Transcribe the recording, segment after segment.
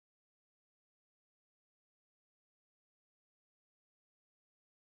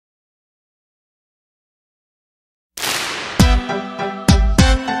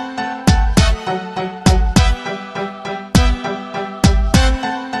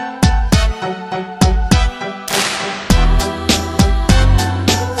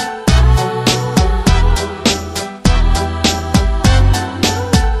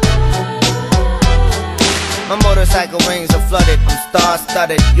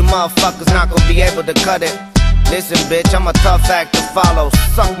studded. You motherfuckers not gonna be able to cut it. Listen, bitch, I'm a tough act to follow.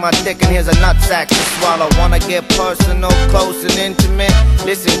 Suck my dick and here's a nutsack to swallow. Wanna get personal, close and intimate?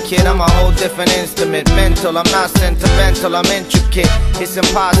 Listen, kid, I'm a whole different instrument. Mental, I'm not sentimental, I'm intricate. It's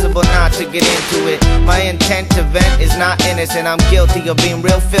impossible not to get into it. My intent to vent is not innocent. I'm guilty of being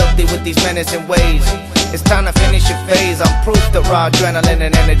real filthy with these menacing ways. It's time to finish your phase. I'm proof that raw adrenaline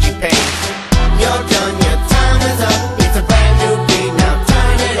and energy pain. You're done, your time is up. It's a brand new beat, now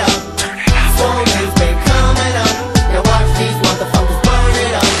turn it up. Swollen's been coming up. Now watch these motherfuckers burn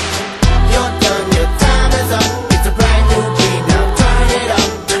it up. You're done, your time is up. It's a brand new beat, now turn it up.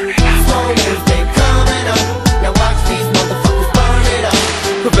 Swollen's been coming up. Now watch these motherfuckers burn it up.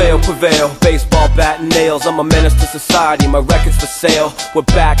 Prevail, prevail, baseball bat and nails. I'm a menace to society, my record's for sale. We're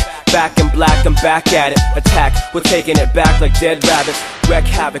back in black, I'm back at it. Attack, we're taking it back like dead rabbits. Wreck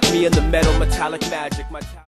havoc, me and the metal metallic magic.